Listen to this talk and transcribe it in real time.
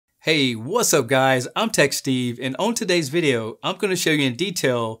Hey, what's up guys? I'm techsteve, and on today's video, I'm going to show you in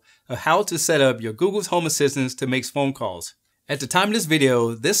detail of how to set up your Google's Home Assistant to make phone calls. At the time of this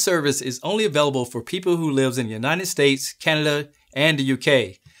video, this service is only available for people who live in the United States, Canada, and the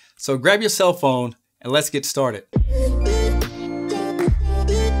UK. So grab your cell phone and let's get started.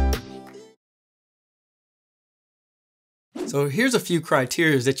 So here's a few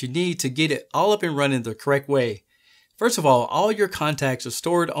criteria that you need to get it all up and running the correct way. First of all your contacts are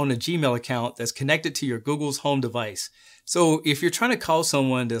stored on a Gmail account that's connected to your Google's Home device. So if you're trying to call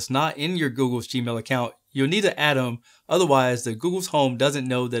someone that's not in your Google's Gmail account, you'll need to add them, otherwise the Google's Home doesn't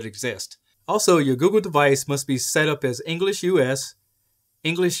know that exists. Also, your Google device must be set up as English US,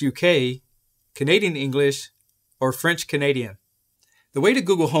 English UK, Canadian English, or French Canadian. The way the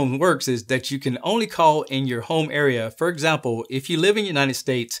Google Home works is that you can only call in your home area. For example, if you live in the United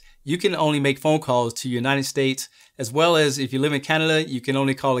States, you can only make phone calls to the United States, as well as if you live in Canada, you can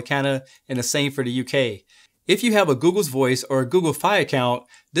only call to Canada, and the same for the UK. If you have a Google's Voice or a Google Fi account,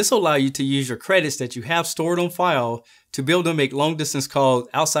 this will allow you to use your credits that you have stored on file to be able to make long distance calls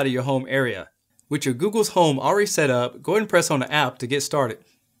outside of your home area. With your Google's Home already set up, go ahead and press on the app to get started.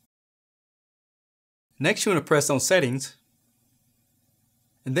 Next, you want to press on Settings,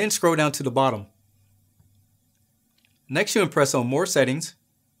 and then scroll down to the bottom. Next, you want to press on More Settings,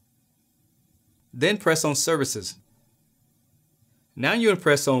 then press on Services. Now you want to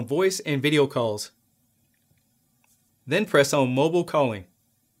press on Voice and Video Calls, then press on Mobile Calling.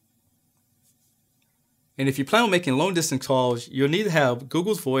 And if you plan on making long distance calls, you'll need to have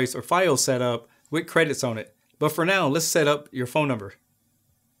Google's Voice or Fi set up with credits on it. But for now, let's set up your phone number.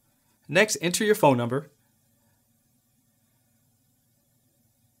 Next, enter your phone number.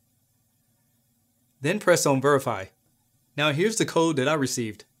 Then press on Verify. Now here's the code that I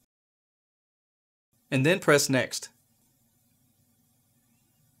received. And then press Next.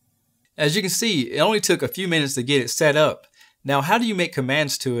 As you can see, it only took a few minutes to get it set up. Now how do you make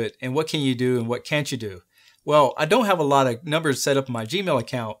commands to it, and what can you do and what can't you do? Well, I don't have a lot of numbers set up in my Gmail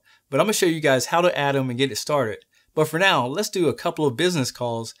account, but I'm going to show you guys how to add them and get it started. But for now, let's do a couple of business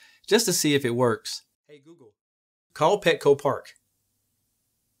calls just to see if it works. Hey Google, call Petco Park.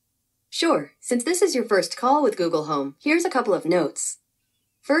 Sure, since this is your first call with Google Home, here's a couple of notes.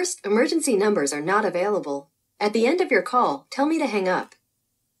 First, emergency numbers are not available. At the end of your call, tell me to hang up.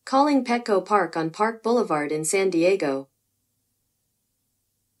 Calling Petco Park on Park Boulevard in San Diego.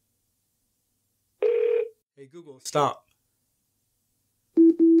 Hey Google, stop.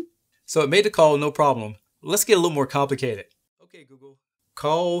 So it made the call no problem. Let's get a little more complicated. Okay Google,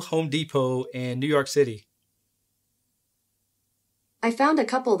 call Home Depot in New York City. I found a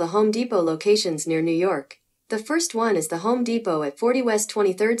couple of the Home Depot locations near New York. The first one is the Home Depot at 40 West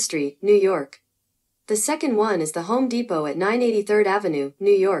 23rd Street, New York. The second one is the Home Depot at 983rd Avenue,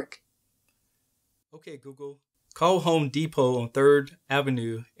 New York. Okay Google, call Home Depot on 3rd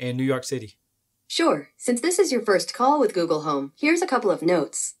Avenue in New York City. Sure, since this is your first call with Google Home, here's a couple of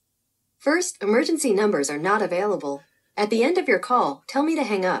notes. First, emergency numbers are not available. At the end of your call, tell me to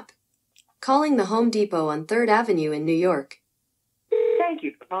hang up. Calling the Home Depot on 3rd Avenue in New York. Thank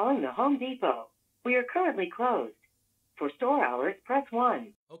you for calling the Home Depot. We are currently closed. For store hours, press 1.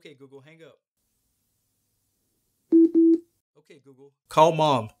 Okay, Google, hang up. Okay, Google, call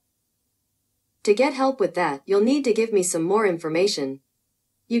Mom. To get help with that, you'll need to give me some more information.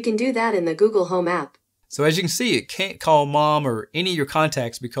 You can do that in the Google Home app. So as you can see, it can't call Mom or any of your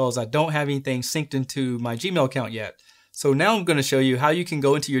contacts because I don't have anything synced into my Gmail account yet. So now I'm going to show you how you can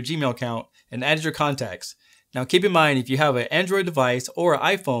go into your Gmail account and add your contacts. Now keep in mind, if you have an Android device or an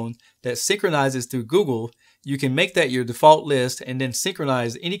iPhone that synchronizes through Google, you can make that your default list and then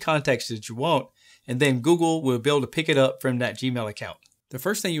synchronize any contacts that you want, and then Google will be able to pick it up from that Gmail account. The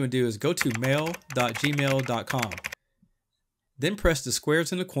first thing you want to do is go to mail.gmail.com. Then press the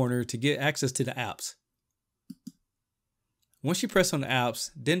squares in the corner to get access to the apps. Once you press on the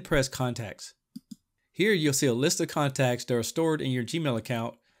apps, then press Contacts. Here you'll see a list of contacts that are stored in your Gmail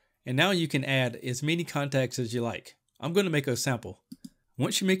account. And now you can add as many contacts as you like. I'm going to make a sample.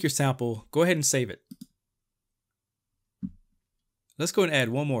 Once you make your sample, go ahead and save it. Let's go and add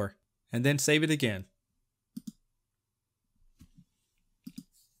one more, and then save it again.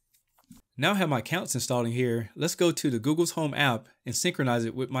 Now I have my accounts installed in here. Let's go to the Google's Home app and synchronize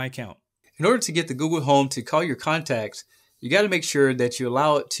it with my account. In order to get the Google Home to call your contacts, you got to make sure that you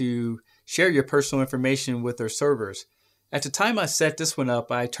allow it to share your personal information with their servers. At the time I set this one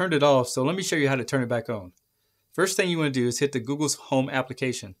up, I turned it off, so let me show you how to turn it back on. First thing you want to do is hit the Google's Home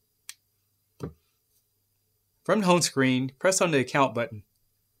application. From the home screen, press on the Account button,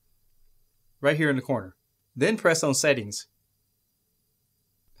 right here in the corner. Then press on Settings.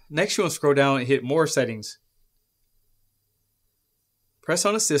 Next, you want to scroll down and hit More Settings. Press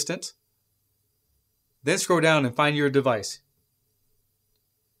on Assistant. Then scroll down and find your device.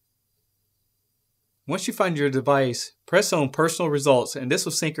 Once you find your device, press on Personal Results and this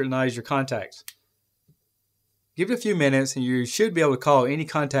will synchronize your contacts. Give it a few minutes and you should be able to call any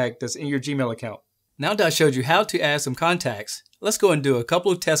contact that's in your Gmail account. Now that I showed you how to add some contacts, let's go and do a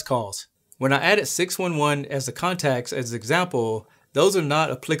couple of test calls. When I added 611 as the contacts as an example, those are not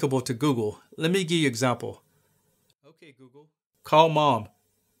applicable to Google. Let me give you an example. Okay, Google, call mom.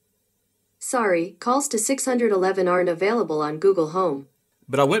 Sorry, calls to 611 aren't available on Google Home.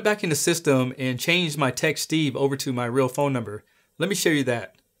 But I went back in the system and changed my techsteve over to my real phone number. Let me show you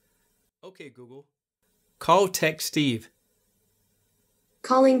that. Okay, Google, call techsteve.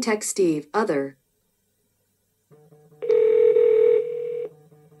 Calling techsteve, other.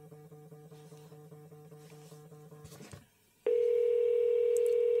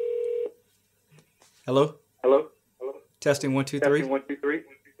 Hello? Hello? Testing 1 2 3. Testing 1 2 3.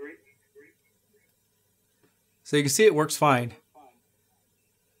 So you can see it works fine.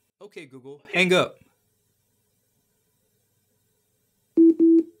 Okay, Google, hang up.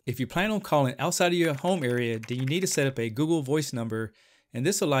 If you plan on calling outside of your home area, then you need to set up a Google Voice number, and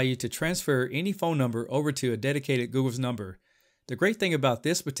this will allow you to transfer any phone number over to a dedicated Google's number. The great thing about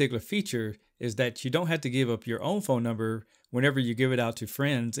this particular feature is that you don't have to give up your own phone number whenever you give it out to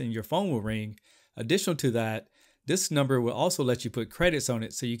friends and your phone will ring. Additional to that, this number will also let you put credits on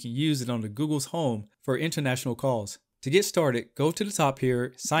it so you can use it on the Google's Home for international calls. To get started, go to the top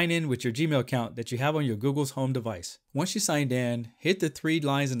here, sign in with your Gmail account that you have on your Google's Home device. Once you signed in, hit the 3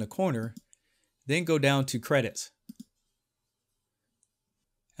 lines in the corner, then go down to credits.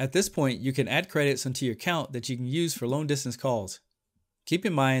 At this point, you can add credits onto your account that you can use for long distance calls. Keep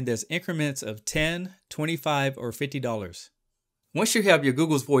in mind there's increments of $10, $25, or $50. Once you have your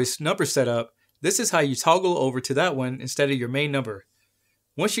Google's Voice number set up, this is how you toggle over to that one instead of your main number.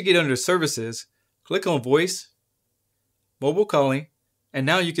 Once you get under Services, click on Voice, Mobile Calling, and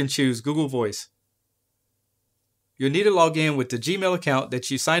now you can choose Google Voice. You'll need to log in with the Gmail account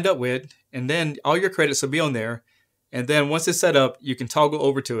that you signed up with, and then all your credits will be on there. And then once it's set up, you can toggle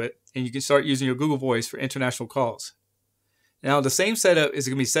over to it, and you can start using your Google Voice for international calls. Now, the same setup is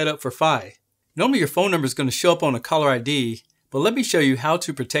going to be set up for Fi. Normally, your phone number is going to show up on a caller ID, but let me show you how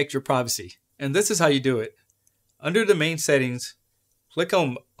to protect your privacy. And this is how you do it. Under the main settings, click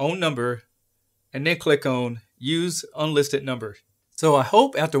on Own Number, and then click on Use Unlisted Number. So I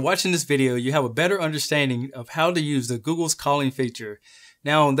hope after watching this video, you have a better understanding of how to use the Google's calling feature.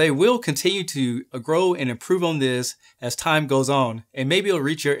 Now, they will continue to grow and improve on this as time goes on, and maybe it'll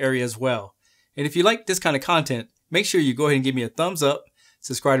reach your area as well. And if you like this kind of content, make sure you go ahead and give me a thumbs up,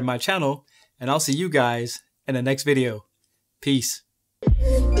 subscribe to my channel, and I'll see you guys in the next video. Peace.